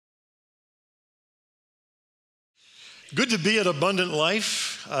Good to be at Abundant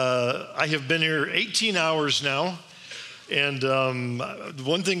Life. I have been here 18 hours now, and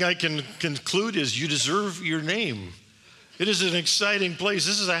one thing I can conclude is you deserve your name. It is an exciting place.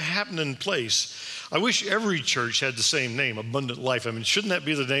 This is a happening place. I wish every church had the same name, Abundant Life. I mean, shouldn't that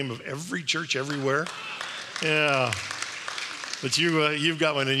be the name of every church everywhere? Yeah. But you've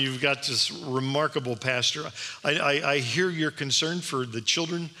got one, and you've got this remarkable pastor. I hear your concern for the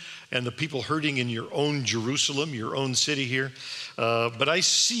children and the people hurting in your own Jerusalem, your own city here. But I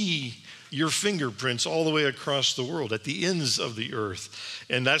see your fingerprints all the way across the world, at the ends of the earth.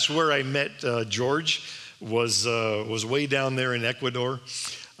 And that's where I met George, was way down there in Ecuador.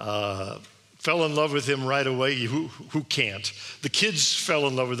 Fell in love with him right away. Who can't? The kids fell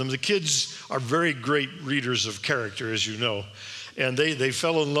in love with him. The kids are very great readers of character, as you know. And they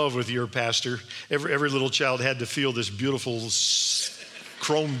fell in love with your pastor. Every little child had to feel this beautiful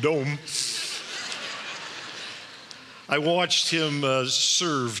chrome dome. I watched him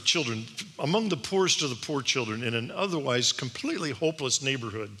serve children, among the poorest of the poor children, in an otherwise completely hopeless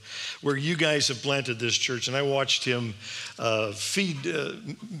neighborhood where you guys have planted this church. And I watched him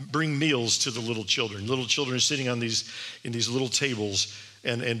bring meals to the little children. Little children sitting in these little tables,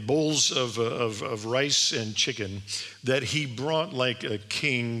 and bowls of rice and chicken that he brought like a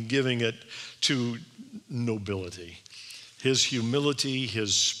king, giving it to nobility. His humility,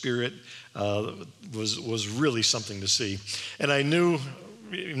 his spirit was really something to see. And I knew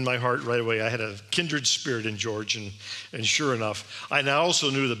in my heart right away I had a kindred spirit in George, and sure enough, I also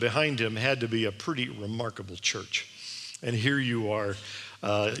knew that behind him had to be a pretty remarkable church. And here you are.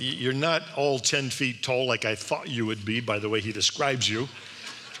 You're not all 10 feet tall like I thought you would be by the way he describes you.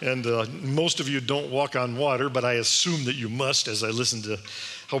 And most of you don't walk on water, but I assume that you must as I listen to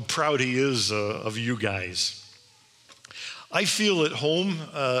how proud he is of you guys. I feel at home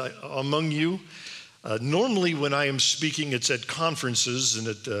among you. Normally when I am speaking, it's at conferences and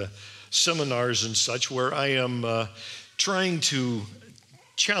at seminars and such where I am trying to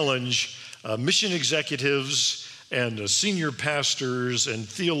challenge mission executives and senior pastors and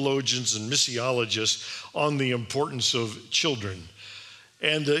theologians and missiologists on the importance of children.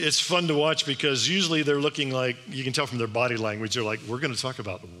 And it's fun to watch because usually they're looking like, you can tell from their body language, they're like, we're going to talk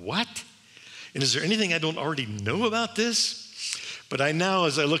about what? And is there anything I don't already know about this? But I now,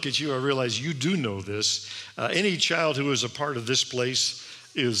 as I look at you, I realize you do know this. Any child who is a part of this place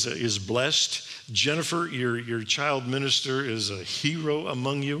is blessed. Jennifer, your child minister, is a hero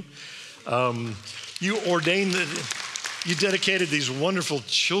among you. You ordained, you dedicated these wonderful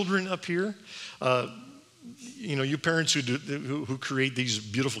children up here. You parents who create these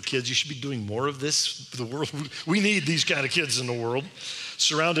beautiful kids, you should be doing more of this for the world. We need these kind of kids in the world,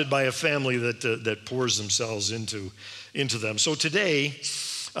 surrounded by a family that pours themselves into them. So today,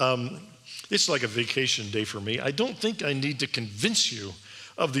 it's like a vacation day for me. I don't think I need to convince you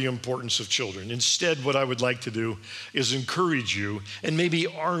of the importance of children. Instead, what I would like to do is encourage you and maybe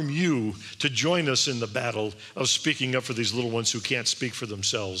arm you to join us in the battle of speaking up for these little ones who can't speak for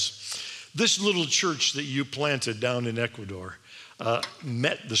themselves. This little church that you planted down in Ecuador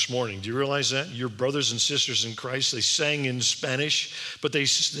met this morning. Do you realize that? Your brothers and sisters in Christ, they sang in Spanish, but they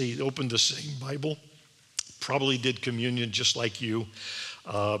opened the same Bible, probably did communion just like you,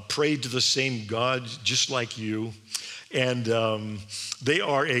 prayed to the same God just like you, and they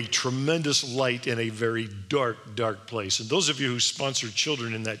are a tremendous light in a very dark, dark place. And those of you who sponsor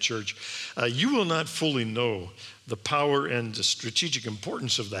children in that church, you will not fully know the power and the strategic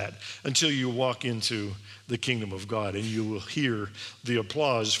importance of that until you walk into the kingdom of God, and you will hear the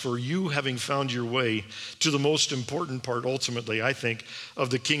applause for you having found your way to the most important part, ultimately, I think, of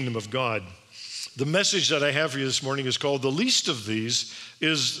the kingdom of God. The message that I have for you this morning is called "The Least of These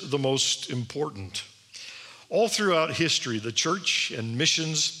is the Most Important." All throughout history, the church and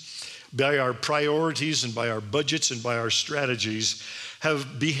missions, by our priorities and by our budgets and by our strategies,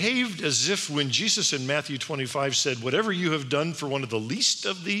 have behaved as if when Jesus in Matthew 25 said, "Whatever you have done for one of the least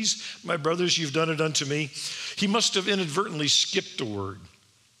of these, my brothers, you've done it unto me," he must have inadvertently skipped a word.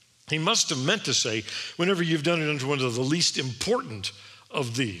 He must have meant to say, "Whenever you've done it unto one of the least important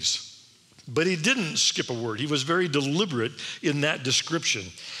of these." But he didn't skip a word. He was very deliberate in that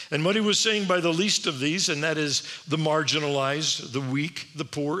description. And what he was saying by the least of these, and that is the marginalized, the weak, the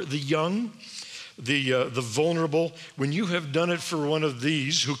poor, the young, the vulnerable, when you have done it for one of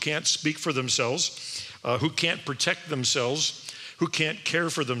these who can't speak for themselves, who can't protect themselves, who can't care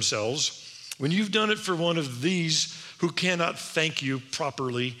for themselves, when you've done it for one of these who cannot thank you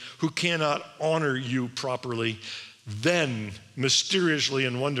properly, who cannot honor you properly, then mysteriously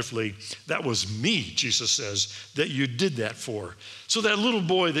and wonderfully, that was me, Jesus says, that you did that for. So that little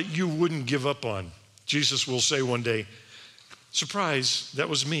boy that you wouldn't give up on, Jesus will say one day, surprise, that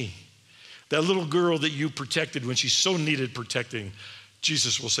was me. That little girl that you protected when she so needed protecting,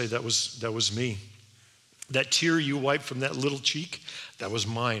 Jesus will say, that was me. That tear you wiped from that little cheek, that was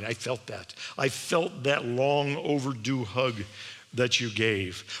mine. I felt that. I felt that long overdue hug that you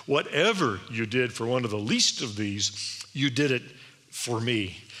gave. Whatever you did for one of the least of these, you did it for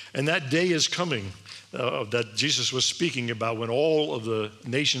me. And that day is coming that Jesus was speaking about, when all of the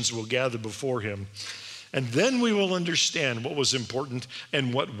nations will gather before him. And then we will understand what was important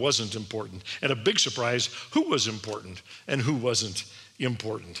and what wasn't important. And a big surprise, who was important and who wasn't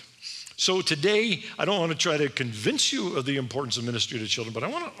important. So today, I don't want to try to convince you of the importance of ministry to children, but I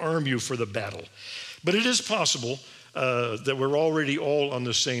want to arm you for the battle. But it is possible that we're already all on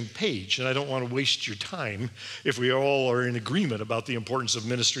the same page, and I don't want to waste your time if we all are in agreement about the importance of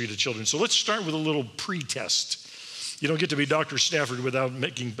ministry to children. So let's start with a little pre-test. You don't get to be Dr. Stafford without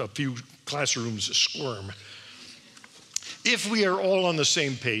making a few classrooms squirm. If we are all on the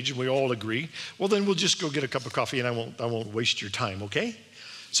same page and we all agree, well, then we'll just go get a cup of coffee, and I won't waste your time, okay?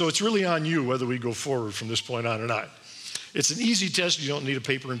 So it's really on you whether we go forward from this point on or not. It's an easy test. You don't need a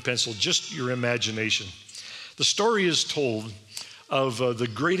paper and pencil, just your imagination. The story is told of the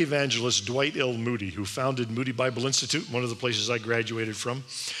great evangelist Dwight L. Moody, who founded Moody Bible Institute, one of the places I graduated from.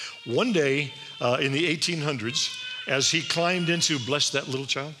 One day in the 1800s, as he climbed into, bless that little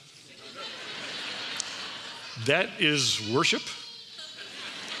child. That is worship.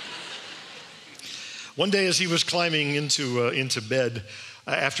 One day as he was climbing into bed,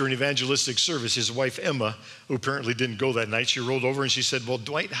 after an evangelistic service, his wife Emma, who apparently didn't go that night, she rolled over and she said, well,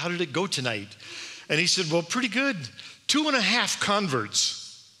 Dwight, how did it go tonight? And he said, well, pretty good. 2.5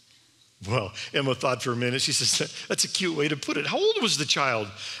 converts. Well, Emma thought for a minute. She says, that's a cute way to put it. How old was the child?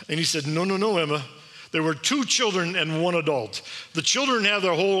 And he said, no, Emma. There were 2 children and 1 adult. The children have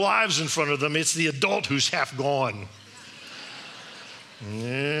their whole lives in front of them. It's the adult who's half gone.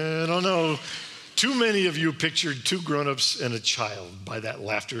 I don't know. Too many of you pictured 2 grown-ups and a child by that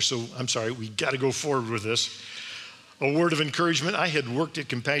laughter. So I'm sorry, we got to go forward with this. A word of encouragement. I had worked at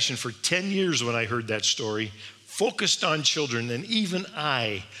Compassion for 10 years when I heard that story, focused on children, and even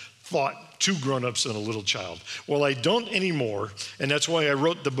I thought 2 grown-ups and a little child. Well, I don't anymore, and that's why I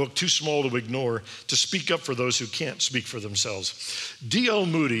wrote the book Too Small to Ignore, to speak up for those who can't speak for themselves. D.L.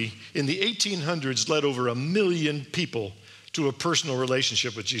 Moody in the 1800s led over 1 million people to a personal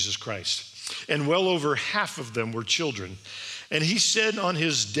relationship with Jesus Christ. And well over half of them were children. And he said on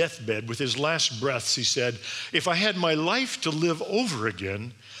his deathbed, with his last breaths, he said, if I had my life to live over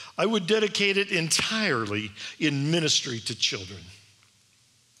again, I would dedicate it entirely in ministry to children.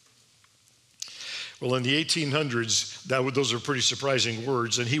 Well, in the 1800s, those are pretty surprising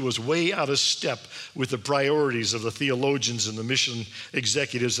words, and he was way out of step with the priorities of the theologians and the mission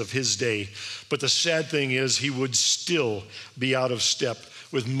executives of his day. But the sad thing is, he would still be out of step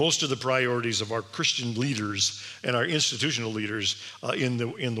with most of the priorities of our Christian leaders and our institutional leaders in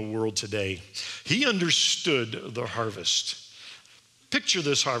the world today. He understood the harvest. Picture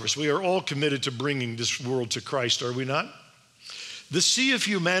this harvest. We are all committed to bringing this world to Christ, are we not? The sea of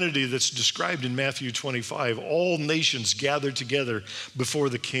humanity that's described in Matthew 25, all nations gathered together before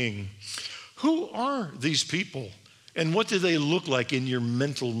the King. Who are these people, and what do they look like in your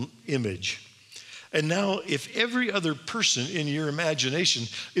mental image? And now, if every other person in your imagination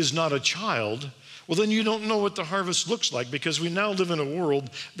is not a child, well, then you don't know what the harvest looks like, because we now live in a world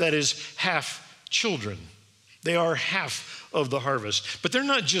that is half children. They are half of the harvest. But they're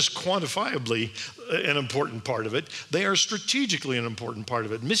not just quantifiably an important part of it. They are strategically an important part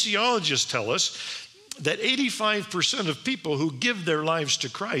of it. Missiologists tell us that 85% of people who give their lives to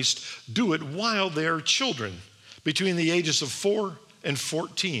Christ do it while they are children, between the ages of 4 and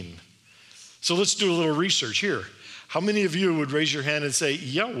 14. So let's do a little research here. How many of you would raise your hand and say,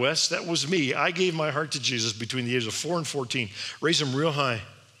 yeah, Wes, that was me. I gave my heart to Jesus between the ages of 4 and 14. Raise them real high.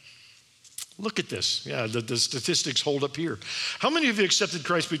 Look at this. Yeah, the statistics hold up here. How many of you accepted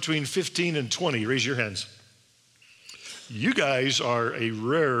Christ between 15 and 20? Raise your hands. You guys are a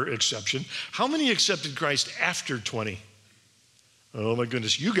rare exception. How many accepted Christ after 20? Oh my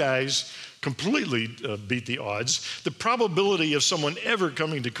goodness, you guys completely beat the odds. The probability of someone ever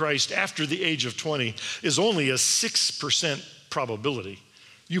coming to Christ after the age of 20 is only a 6% probability.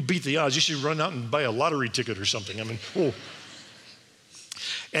 You beat the odds. You should run out and buy a lottery ticket or something. I mean, oh.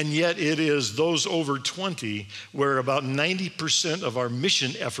 And yet it is those over 20 where about 90% of our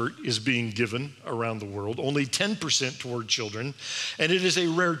mission effort is being given around the world, only 10% toward children. And it is a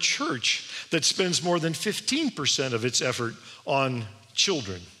rare church that spends more than 15% of its effort on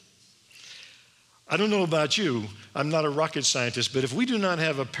children. I don't know about you, I'm not a rocket scientist, but if we do not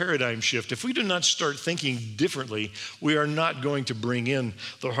have a paradigm shift, if we do not start thinking differently, we are not going to bring in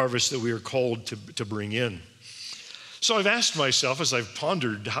the harvest that we are called to bring in. So I've asked myself as I've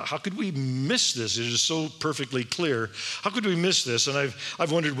pondered, how could we miss this? It is so perfectly clear. How could we miss this? And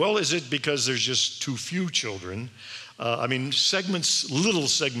I've wondered, well, is it because there's just too few children? Little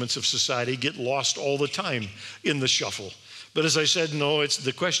segments of society get lost all the time in the shuffle. But as I said, no,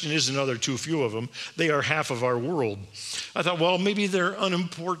 the question isn't are there too few of them. They are half of our world. I thought, well, maybe they're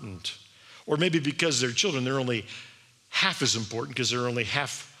unimportant. Or maybe because they're children, they're only half as important because they're only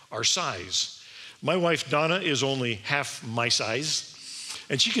half our size. My wife, Donna, is only half my size.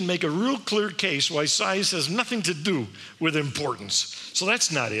 And she can make a real clear case why size has nothing to do with importance. So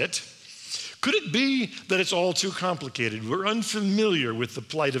that's not it. Could it be that it's all too complicated? We're unfamiliar with the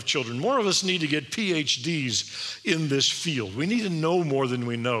plight of children. More of us need to get PhDs in this field. We need to know more than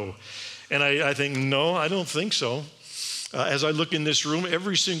we know. And I think, no, I don't think so. As I look in this room,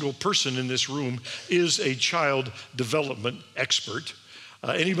 every single person in this room is a child development expert.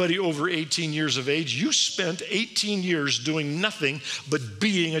 Anybody over 18 years of age, you spent 18 years doing nothing but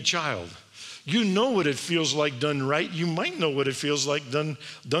being a child. You know what it feels like done right. You might know what it feels like done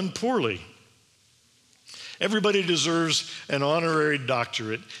poorly. Everybody deserves an honorary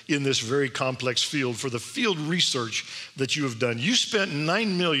doctorate in this very complex field for the field research that you have done. You spent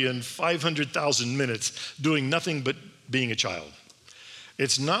 9,500,000 minutes doing nothing but being a child.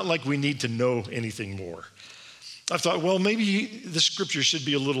 It's not like we need to know anything more. I thought, well, maybe the scripture should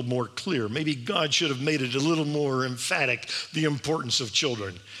be a little more clear. Maybe God should have made it a little more emphatic, the importance of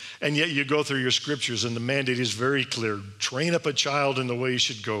children. And yet you go through your scriptures and the mandate is very clear. Train up a child in the way he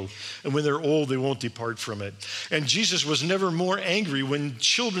should go. And when they're old, they won't depart from it. And Jesus was never more angry when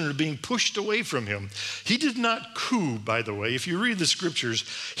children are being pushed away from him. He did not coo, by the way. If you read the scriptures,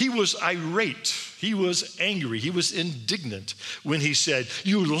 he was irate. He was angry. He was indignant when he said,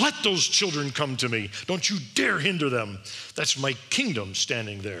 "You let those children come to me. Don't you dare hinder them. That's my kingdom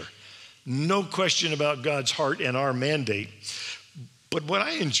standing there." No question about God's heart and our mandate. But what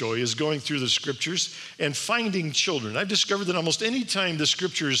I enjoy is going through the scriptures and finding children. I've discovered that almost any time the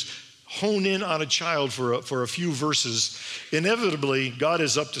scriptures hone in on a child for a few verses, inevitably God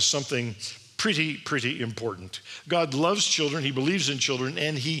is up to something pretty important. God loves children, he believes in children,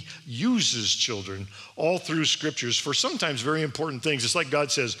 and he uses children all through scriptures for sometimes very important things. It's like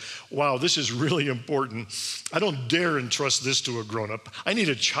God says, wow, this is really important. I don't dare entrust this to a grown-up. I need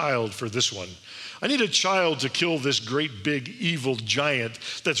a child for this one. I need a child to kill this great big evil giant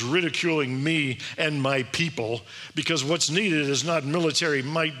that's ridiculing me and my people, because what's needed is not military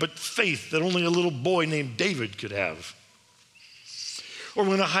might, but faith that only a little boy named David could have. Or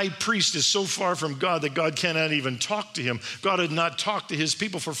when a high priest is so far from God that God cannot even talk to him. God had not talked to his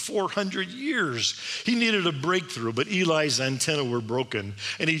people for 400 years. He needed a breakthrough, but Eli's antennae were broken,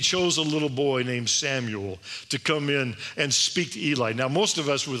 and he chose a little boy named Samuel to come in and speak to Eli. Now, most of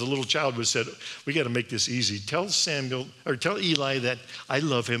us with a little child would have said, we got to make this easy. Tell Eli that I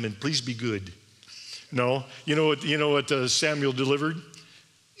love him and please be good. No, you know what Samuel delivered?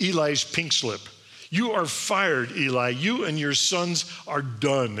 Eli's pink slip. You are fired, Eli. You and your sons are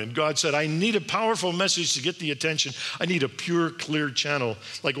done. And God said, I need a powerful message to get the attention. I need a pure, clear channel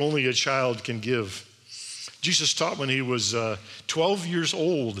like only a child can give. Jesus taught when he was 12 years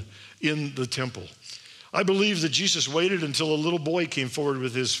old in the temple. I believe that Jesus waited until a little boy came forward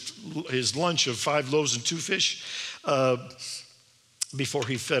with his lunch of 5 loaves and 2 fish before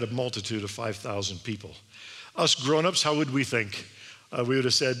he fed a multitude of 5,000 people. Us grown-ups, how would we think? We would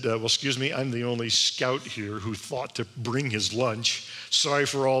have said, well, excuse me, I'm the only scout here who thought to bring his lunch. Sorry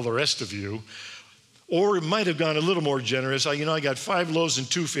for all the rest of you. Or it might have gone a little more generous. I got 5 loaves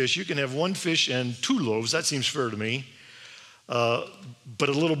and 2 fish. You can have 1 fish and 2 loaves. That seems fair to me. But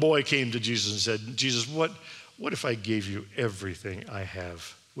a little boy came to Jesus and said, Jesus, what if I gave you everything I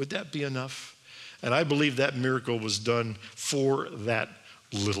have? Would that be enough? And I believe that miracle was done for that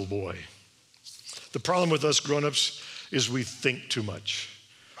little boy. The problem with us grown-ups is we think too much,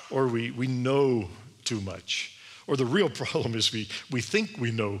 or we know too much. Or the real problem is we think we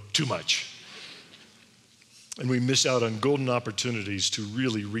know too much. And we miss out on golden opportunities to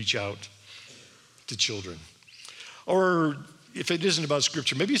really reach out to children. Or if it isn't about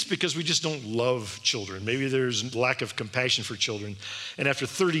scripture, maybe it's because we just don't love children. Maybe there's lack of compassion for children. And after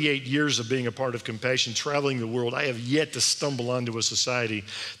 38 years of being a part of compassion, traveling the world, I have yet to stumble onto a society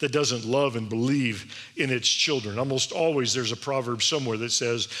that doesn't love and believe in its children. Almost always there's a proverb somewhere that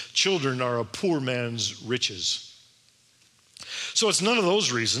says, children are a poor man's riches. So it's none of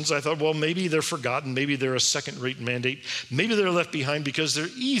those reasons. I thought, well, maybe they're forgotten. Maybe they're a second-rate mandate. Maybe they're left behind because they're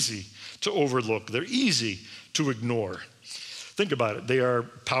easy to overlook. They're easy to ignore. Think about it. They are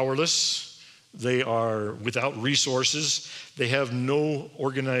powerless. They are without resources. They have no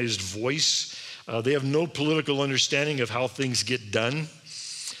organized voice. They have no political understanding of how things get done.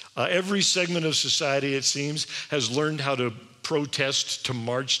 Every segment of society, it seems, has learned how to protest, to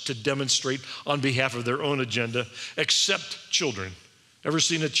march, to demonstrate on behalf of their own agenda, except children. Ever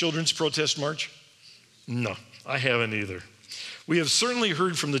seen a children's protest march? No, I haven't either. We have certainly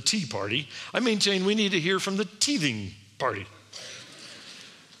heard from the Tea Party. I maintain we need to hear from the teething party.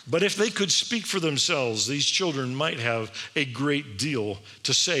 But if they could speak for themselves, these children might have a great deal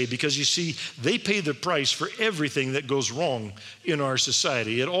to say, because you see, they pay the price for everything that goes wrong in our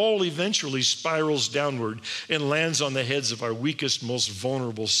society. It all eventually spirals downward and lands on the heads of our weakest, most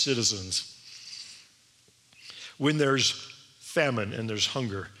vulnerable citizens. When there's famine and there's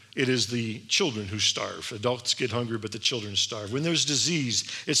hunger, it is the children who starve. Adults get hungry, but the children starve. When there's disease,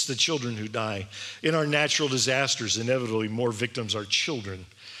 it's the children who die. In our natural disasters, inevitably more victims are children.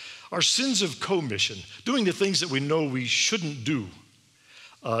 Our sins of commission, doing the things that we know we shouldn't do,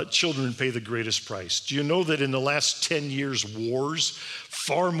 children pay the greatest price. Do you know that in the last 10 years' wars,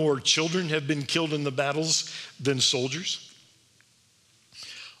 far more children have been killed in the battles than soldiers?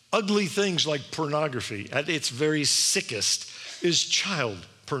 Ugly things like pornography, at its very sickest, is child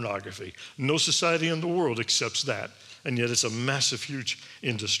pornography. No society in the world accepts that, and yet it's a massive, huge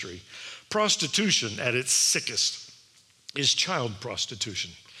industry. Prostitution, at its sickest, is child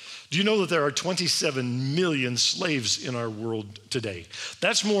prostitution. Do you know that there are 27 million slaves in our world today?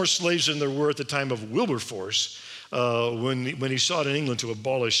 That's more slaves than there were at the time of Wilberforce when he sought in England to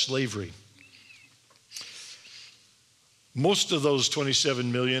abolish slavery. Most of those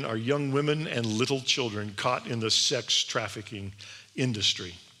 27 million are young women and little children caught in the sex trafficking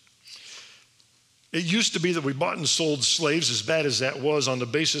industry. It used to be that we bought and sold slaves, as bad as that was, on the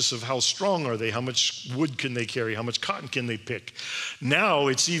basis of how strong are they, how much wood can they carry, how much cotton can they pick. Now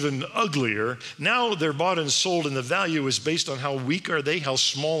it's even uglier. Now they're bought and sold, and the value is based on how weak are they, how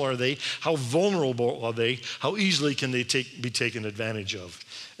small are they, how vulnerable are they, how easily can they be taken advantage of.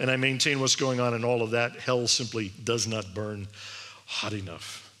 And I maintain what's going on in all of that. Hell simply does not burn hot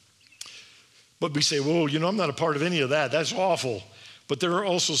enough. But we say, well, I'm not a part of any of that. That's awful. But there are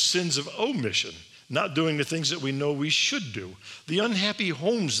also sins of omission. Not doing the things that we know we should do. The unhappy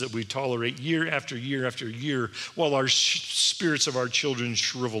homes that we tolerate year after year after year while our spirits of our children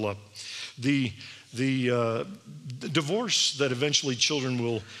shrivel up. The divorce that eventually children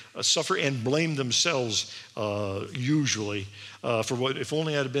will suffer and blame themselves usually for what, if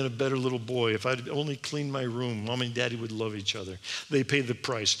only I'd have been a better little boy, if I'd only cleaned my room, Mom and Daddy would love each other. They pay the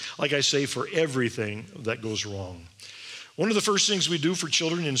price, like I say, for everything that goes wrong. One of the first things we do for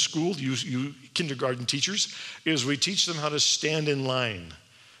children in school, you kindergarten teachers, is we teach them how to stand in line.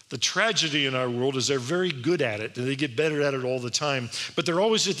 The tragedy in our world is they're very good at it, and they get better at it all the time, but they're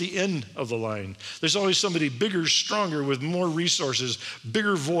always at the end of the line. There's always somebody bigger, stronger, with more resources,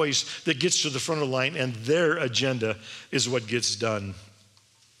 bigger voice that gets to the front of the line, and their agenda is what gets done.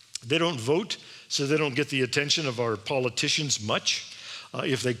 They don't vote, so they don't get the attention of our politicians much.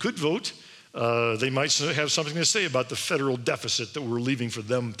 If they could vote, they might have something to say about the federal deficit that we're leaving for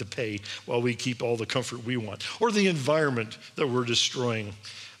them to pay while we keep all the comfort we want, or the environment that we're destroying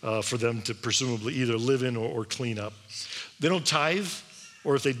for them to presumably either live in or clean up. They don't tithe,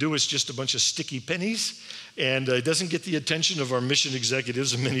 or if they do, it's just a bunch of sticky pennies, and it doesn't get the attention of our mission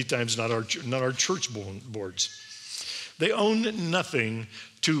executives, and many times not our church boards. They own nothing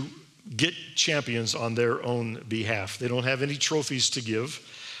to get champions on their own behalf. They don't have any trophies to give.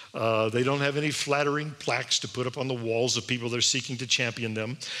 They don't have any flattering plaques to put up on the walls of people they're seeking to champion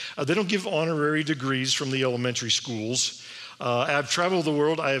them. They don't give honorary degrees from the elementary schools. I've traveled the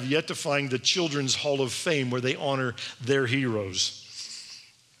world. I have yet to find the Children's Hall of Fame where they honor their heroes.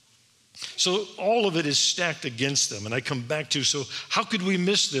 So all of it is stacked against them. And I come back to, so how could we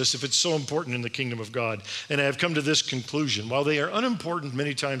miss this if it's so important in the kingdom of God? And I have come to this conclusion. While they are unimportant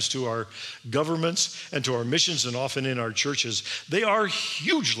many times to our governments and to our missions and often in our churches, they are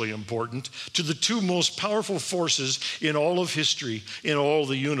hugely important to the two most powerful forces in all of history, in all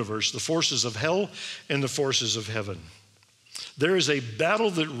the universe, the forces of hell and the forces of heaven. There is a battle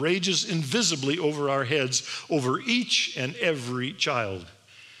that rages invisibly over our heads over each and every child.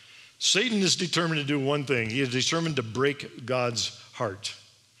 Satan is determined to do one thing. He is determined to break God's heart.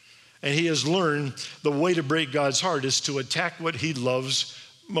 And he has learned the way to break God's heart is to attack what he loves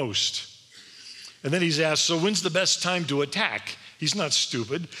most. And then he's asked, so when's the best time to attack? He's not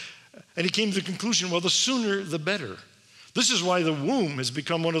stupid. And he came to the conclusion, well, the sooner the better. This is why the womb has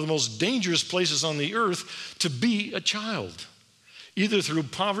become one of the most dangerous places on the earth to be a child. Either through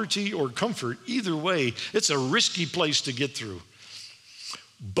poverty or comfort, either way, it's a risky place to get through.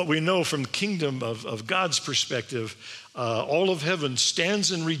 But we know from the kingdom of God's perspective, all of heaven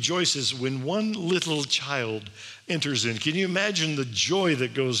stands and rejoices when one little child enters in. Can you imagine the joy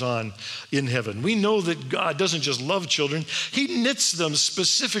that goes on in heaven? We know that God doesn't just love children, He knits them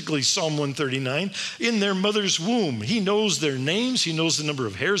specifically, Psalm 139, in their mother's womb. He knows their names, He knows the number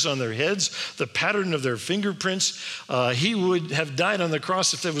of hairs on their heads, the pattern of their fingerprints. He would have died on the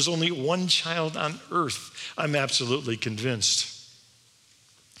cross if there was only one child on earth. I'm absolutely convinced.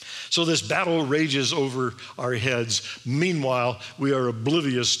 So this battle rages over our heads. Meanwhile, we are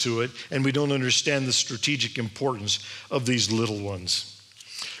oblivious to it, and we don't understand the strategic importance of these little ones.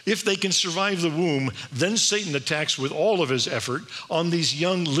 If they can survive the womb, then Satan attacks with all of his effort on these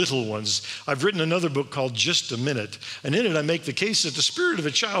young little ones. I've written another book called Just a Minute, and in it I make the case that the spirit of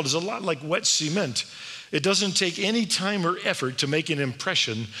a child is a lot like wet cement. It doesn't take any time or effort to make an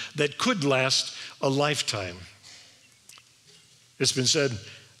impression that could last a lifetime. It's been said,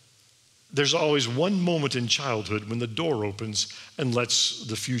 there's always one moment in childhood when the door opens and lets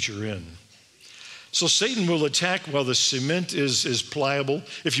the future in. So Satan will attack while the cement is pliable.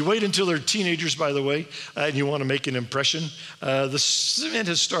 If you wait until they're teenagers, by the way, and you want to make an impression, the cement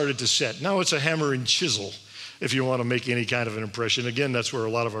has started to set. Now it's a hammer and chisel if you want to make any kind of an impression. Again, that's where a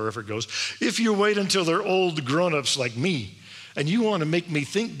lot of our effort goes. If you wait until they're old grown-ups like me, and you want to make me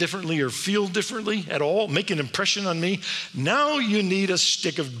think differently or feel differently at all, make an impression on me, now you need a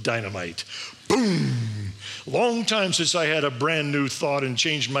stick of dynamite. Boom! Long time since I had a brand new thought and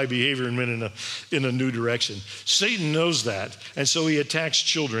changed my behavior and went in a new direction. Satan knows that, and so he attacks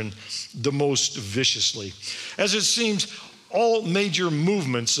children the most viciously. As it seems, all major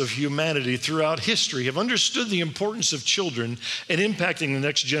movements of humanity throughout history have understood the importance of children and impacting the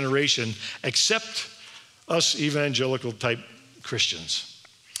next generation, except us evangelical type Christians.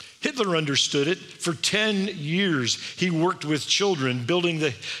 Hitler understood it. For 10 years, he worked with children building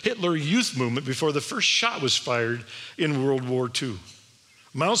the Hitler Youth Movement before the first shot was fired in World War II.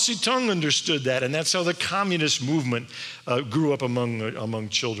 Mao Zedong understood that, and that's how the communist movement grew up among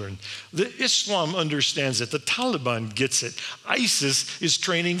children. The Islam understands it. The Taliban gets it. ISIS is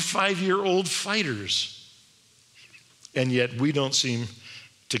training 5-year-old fighters. And yet we don't seem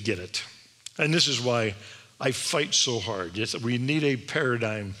to get it. And this is why I fight so hard. Yes, we need a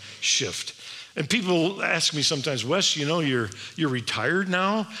paradigm shift. And people ask me sometimes, Wes, you know, you're retired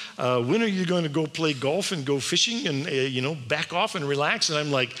now. When are you going to go play golf and go fishing and, back off and relax? And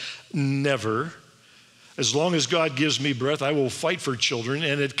I'm like, never. As long as God gives me breath, I will fight for children.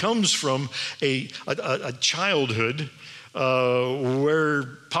 And it comes from a childhood where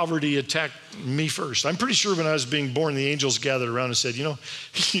poverty attacked me first. I'm pretty sure when I was being born, the angels gathered around and said,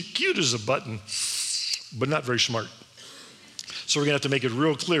 cute as a button, but not very smart. So we're going to have to make it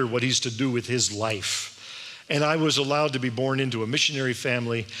real clear what he's to do with his life. And I was allowed to be born into a missionary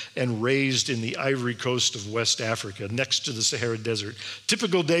family and raised in the Ivory Coast of West Africa, next to the Sahara Desert.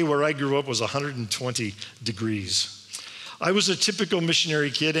 Typical day where I grew up was 120 degrees. I was a typical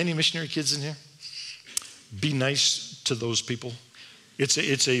missionary kid. Any missionary kids in here? Be nice to those people. It's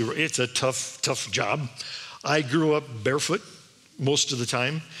a tough job. I grew up barefoot most of the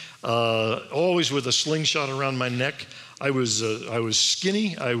time, always with a slingshot around my neck. I was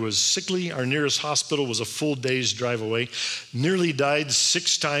skinny, I was sickly. Our nearest hospital was a full day's drive away. Nearly died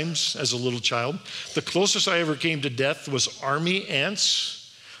 6 times as a little child. The closest I ever came to death was army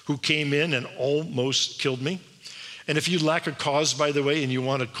ants who came in and almost killed me. And if you lack a cause, by the way, and you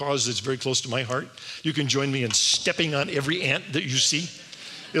want a cause that's very close to my heart, you can join me in stepping on every ant that you see.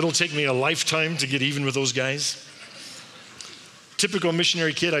 It'll take me a lifetime to get even with those guys. Typical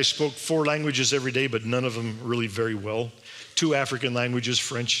missionary kid, I spoke 4 languages every day, but none of them really very well. 2 African languages,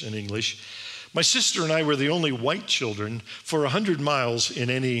 French and English. My sister and I were the only white children for 100 miles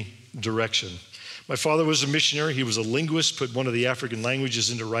in any direction. My father was a missionary. He was a linguist, put one of the African languages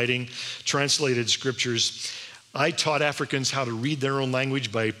into writing, translated scriptures. I taught Africans how to read their own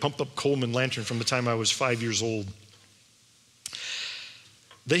language by pumped up Coleman lantern from the time I was 5 years old.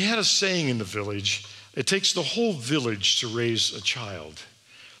 They had a saying in the village, it takes the whole village to raise a child.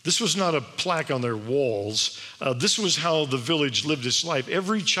 This was not a plaque on their walls. This was how the village lived its life.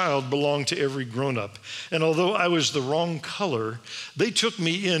 Every child belonged to every grown-up. And although I was the wrong color, they took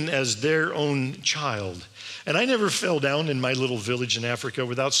me in as their own child. And I never fell down in my little village in Africa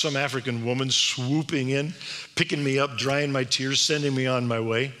without some African woman swooping in, picking me up, drying my tears, sending me on my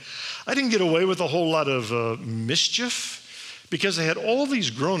way. I didn't get away with a whole lot of mischief, because I had all these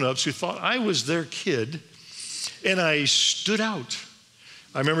grown-ups who thought I was their kid, and I stood out.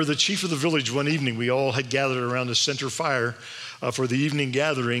 I remember the chief of the village one evening, we all had gathered around the center fire for the evening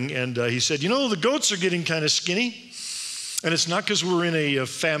gathering, and he said, you know, the goats are getting kind of skinny. And it's not because we're in a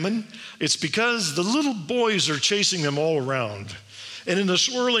famine. It's because the little boys are chasing them all around. And in the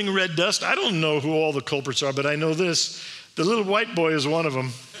swirling red dust, I don't know who all the culprits are, but I know this. The little white boy is one of them.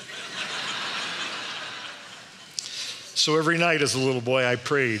 So every night as a little boy, I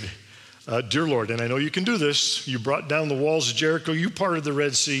prayed, dear Lord, and I know you can do this. You brought down the walls of Jericho. You parted the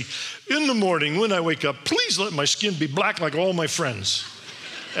Red Sea. In the morning when I wake up, please let my skin be black like all my friends.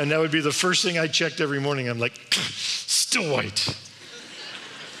 And that would be the first thing I checked every morning. I'm like, still white.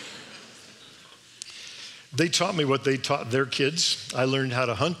 They taught me what they taught their kids. I learned how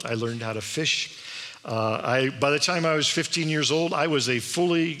to hunt. I learned how to fish. By the time I was 15 years old, I was a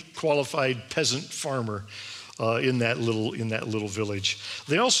fully qualified peasant farmer in that little village.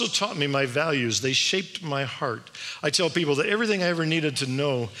 They also taught me my values. They shaped my heart. I tell people that everything I ever needed to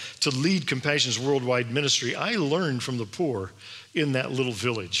know to lead Compassion's worldwide ministry, I learned from the poor in that little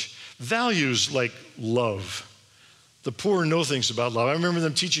village. Values like love. The poor know things about love. I remember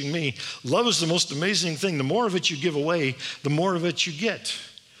them teaching me, love is the most amazing thing. The more of it you give away, the more of it you get.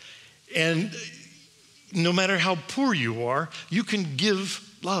 And no matter how poor you are, you can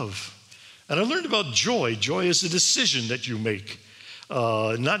give love. And I learned about joy. Joy is a decision that you make,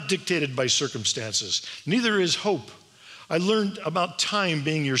 not dictated by circumstances. Neither is hope. I learned about time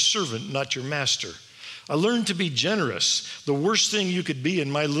being your servant, not your master. I learned to be generous. The worst thing you could be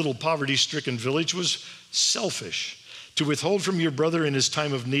in my little poverty-stricken village was selfish. To withhold from your brother in his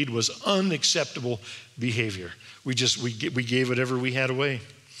time of need was unacceptable behavior. We gave whatever we had away.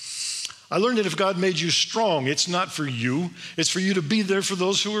 I learned that if God made you strong, it's not for you. It's for you to be there for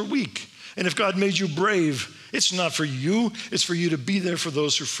those who are weak. And if God made you brave, it's not for you. It's for you to be there for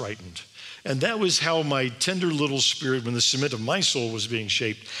those who are frightened. And that was how my tender little spirit, when the cement of my soul was being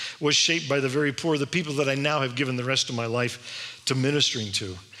shaped, was shaped by the very poor, the people that I now have given the rest of my life to ministering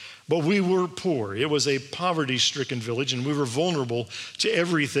to. But we were poor. It was a poverty-stricken village, and we were vulnerable to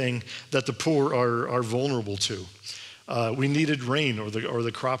everything that the poor are vulnerable to. We needed rain, or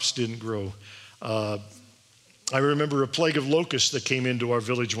the crops didn't grow. I remember a plague of locusts that came into our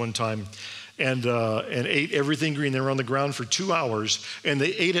village one time and ate everything green. They were on the ground for 2 hours, and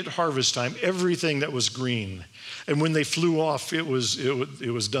they ate at harvest time everything that was green. And when they flew off, it was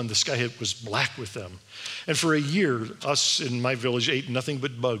done. The sky was black with them. And for a year, us in my village ate nothing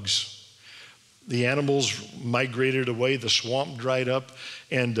but bugs. The animals migrated away, the swamp dried up,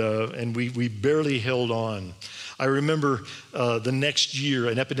 and we barely held on. I remember the next year,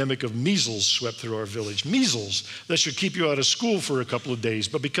 an epidemic of measles swept through our village. Measles, that should keep you out of school for a couple of days,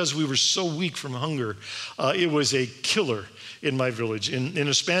 but because we were so weak from hunger, it was a killer in my village. In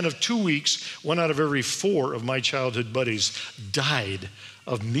a span of 2 weeks, 1 out of every 4 of my childhood buddies died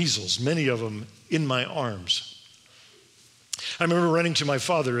of measles, many of them in my arms. I remember running to my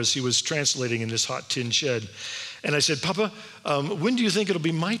father as he was translating in this hot tin shed, and I said, Papa, when do you think it'll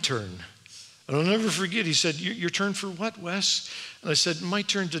be my turn? And I'll never forget, he said, your turn for what, Wes? And I said, my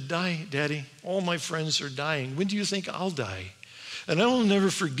turn to die, Daddy. All my friends are dying. When do you think I'll die? And I will never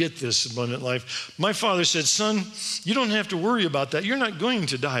forget this abundant life. My father said, son, you don't have to worry about that. You're not going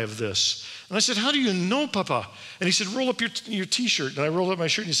to die of this. And I said, how do you know, Papa? And he said, roll up your T-shirt. And I rolled up my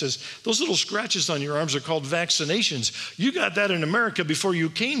shirt, and he says, those little scratches on your arms are called vaccinations. You got that in America before you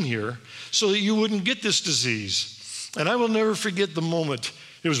came here so that you wouldn't get this disease. And I will never forget the moment.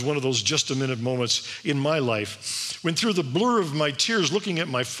 It was one of those just-a-minute moments in my life when, through the blur of my tears looking at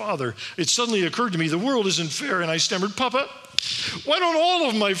my father, it suddenly occurred to me the world isn't fair, and I stammered, Papa, why don't all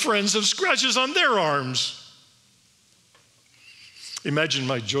of my friends have scratches on their arms? Imagine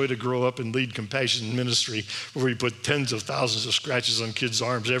my joy to grow up and lead Compassion ministry where we put tens of thousands of scratches on kids'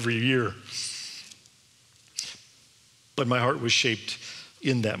 arms every year. But my heart was shaped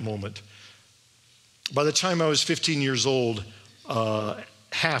in that moment. By the time I was 15 years old,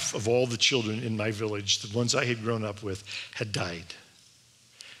 half of all the children in my village, the ones I had grown up with, had died.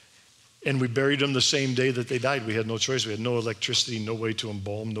 And we buried them the same day that they died. We had no choice. We had no electricity, no way to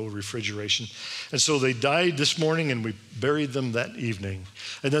embalm, no refrigeration. And so they died this morning, and we buried them that evening.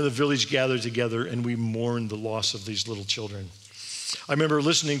 And then the village gathered together, and we mourned the loss of these little children. I remember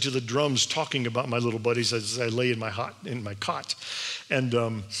listening to the drums talking about my little buddies as I lay in my cot.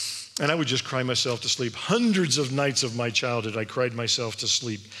 And I would just cry myself to sleep. Hundreds of nights of my childhood, I cried myself to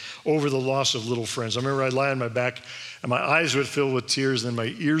sleep over the loss of little friends. I remember I'd lie on my back, and my eyes would fill with tears, and then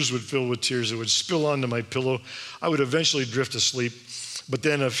my ears would fill with tears. It would spill onto my pillow. I would eventually drift asleep, but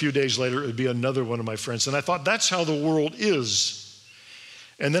then a few days later, it would be another one of my friends. And I thought, that's how the world is.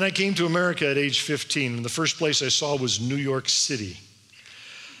 And then I came to America at age 15, and the first place I saw was New York City.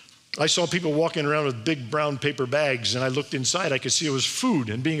 I saw people walking around with big brown paper bags, and I looked inside. I could see it was food,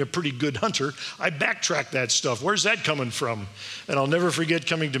 and being a pretty good hunter, I backtracked that stuff. Where's that coming from? And I'll never forget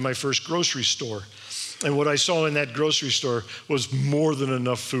coming to my first grocery store. And what I saw in that grocery store was more than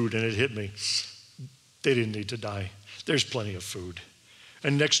enough food, and it hit me. They didn't need to die. There's plenty of food.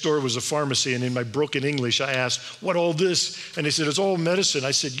 And next door was a pharmacy, and in my broken English, I asked, what all this? And they said, it's all medicine.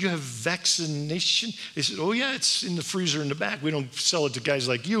 I said, you have vaccination? They said, oh yeah, it's in the freezer in the back. We don't sell it to guys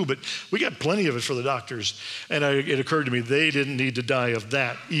like you, but we got plenty of it for the doctors. And it occurred to me, they didn't need to die of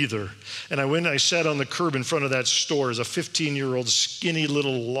that either. And I went and I sat on the curb in front of that store as a 15-year-old skinny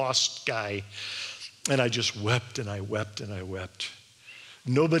little lost guy. And I just wept and I wept and I wept.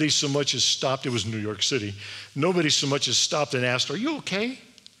 Nobody so much as stopped, it was New York City, nobody so much as stopped and asked, are you okay?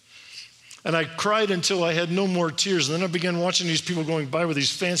 And I cried until I had no more tears. And then I began watching these people going by with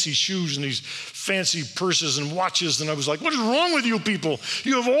these fancy shoes and these fancy purses and watches. And I was like, what is wrong with you people?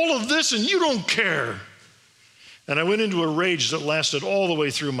 You have all of this and you don't care. And I went into a rage that lasted all the way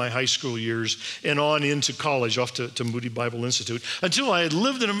through my high school years and on into college, off to Moody Bible Institute, until I had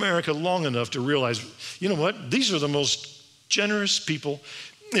lived in America long enough to realize, you know what? These are the most generous people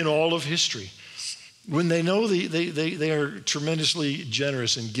in all of history. When they know they are tremendously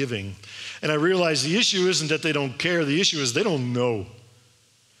generous and giving. And I realized the issue isn't that they don't care, the issue is they don't know.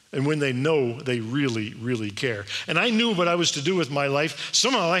 And when they know, they really, really care. And I knew what I was to do with my life.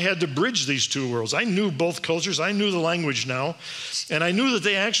 Somehow I had to bridge these two worlds. I knew both cultures, I knew the language now, and I knew that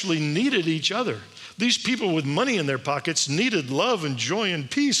they actually needed each other. These people with money in their pockets needed love and joy and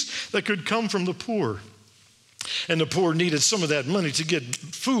peace that could come from the poor. And the poor needed some of that money to get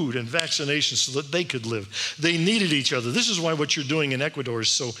food and vaccinations so that they could live. They needed each other. This is why what you're doing in Ecuador is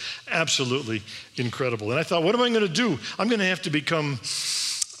so absolutely incredible. And I thought, what am I going to do? I'm going to have to become,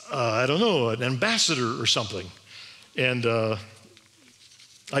 an ambassador or something. And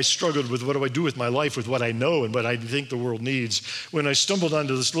I struggled with what do I do with my life, with what I know and what I think the world needs, when I stumbled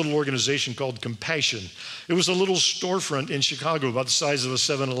onto this little organization called Compassion. It was a little storefront in Chicago, about the size of a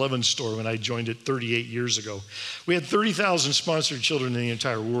 7-Eleven store when I joined it 38 years ago. We had 30,000 sponsored children in the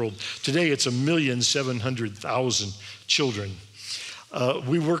entire world. Today, it's 1,700,000 children.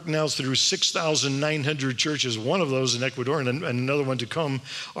 We work now through 6,900 churches. One of those in Ecuador and another one to come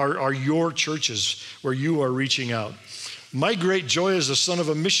are your churches where you are reaching out. My great joy as the son of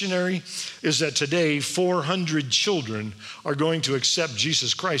a missionary is that today 400 children are going to accept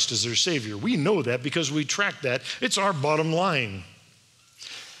Jesus Christ as their Savior. We know that because we track that. It's our bottom line.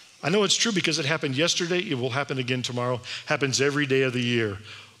 I know it's true because it happened yesterday. It will happen again tomorrow. Happens every day of the year.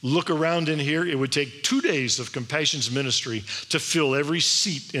 Look around in here. It would take 2 days of Compassion's ministry to fill every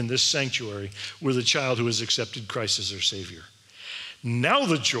seat in this sanctuary with a child who has accepted Christ as their Savior. Now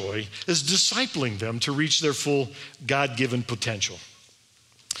the joy is discipling them to reach their full God-given potential.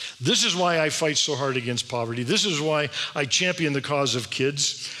 This is why I fight so hard against poverty. This is why I champion the cause of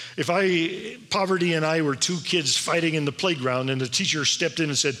kids. If poverty and I were two kids fighting in the playground and the teacher stepped in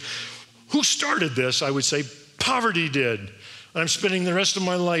and said, who started this? I would say, poverty did. I'm spending the rest of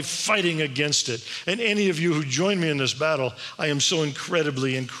my life fighting against it. And any of you who join me in this battle, I am so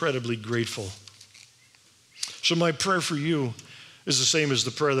incredibly, incredibly grateful. So my prayer for you is the same as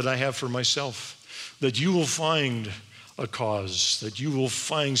the prayer that I have for myself, that you will find a cause, that you will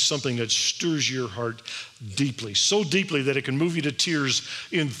find something that stirs your heart deeply, so deeply that it can move you to tears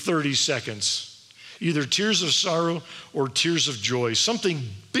in 30 seconds, either tears of sorrow or tears of joy, something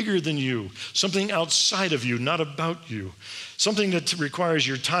bigger than you, something outside of you, not about you, something that requires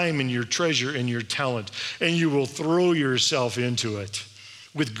your time and your treasure and your talent, and you will throw yourself into it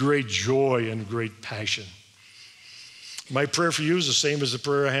with great joy and great passion. My prayer for you is the same as the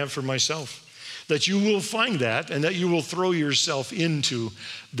prayer I have for myself, that you will find that and that you will throw yourself into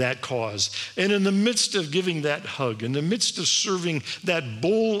that cause. And in the midst of giving that hug, in the midst of serving that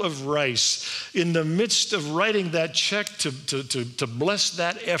bowl of rice, in the midst of writing that check to bless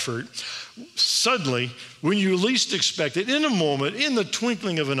that effort, suddenly, when you least expect it, in a moment, in the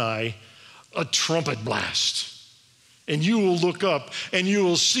twinkling of an eye, a trumpet blast. And you will look up and you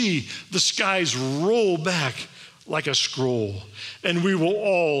will see the skies roll back like a scroll, and we will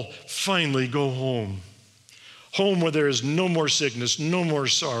all finally go home. Home where there is no more sickness, no more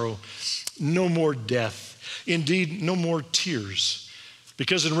sorrow, no more death, indeed, no more tears.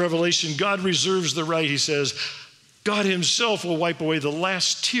 Because in Revelation, God reserves the right, he says, God himself will wipe away the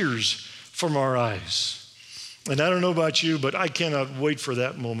last tears from our eyes. And I don't know about you, but I cannot wait for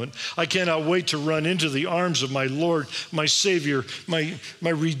that moment. I cannot wait to run into the arms of my Lord, my Savior, my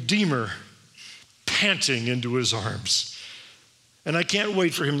Redeemer, panting into his arms. And I can't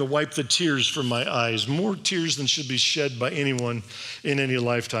wait for him to wipe the tears from my eyes, more tears than should be shed by anyone in any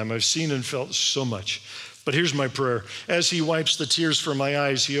lifetime. I've seen and felt so much. But here's my prayer. As he wipes the tears from my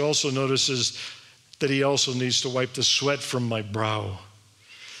eyes, he also notices that he also needs to wipe the sweat from my brow.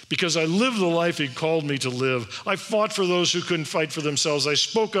 Because I lived the life he called me to live. I fought for those who couldn't fight for themselves. I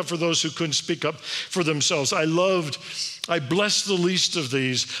spoke up for those who couldn't speak up for themselves. I blessed the least of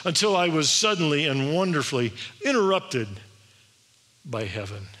these until I was suddenly and wonderfully interrupted by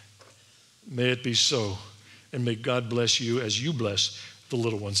heaven. May it be so, and may God bless you as you bless the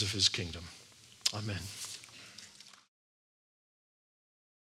little ones of his kingdom. Amen.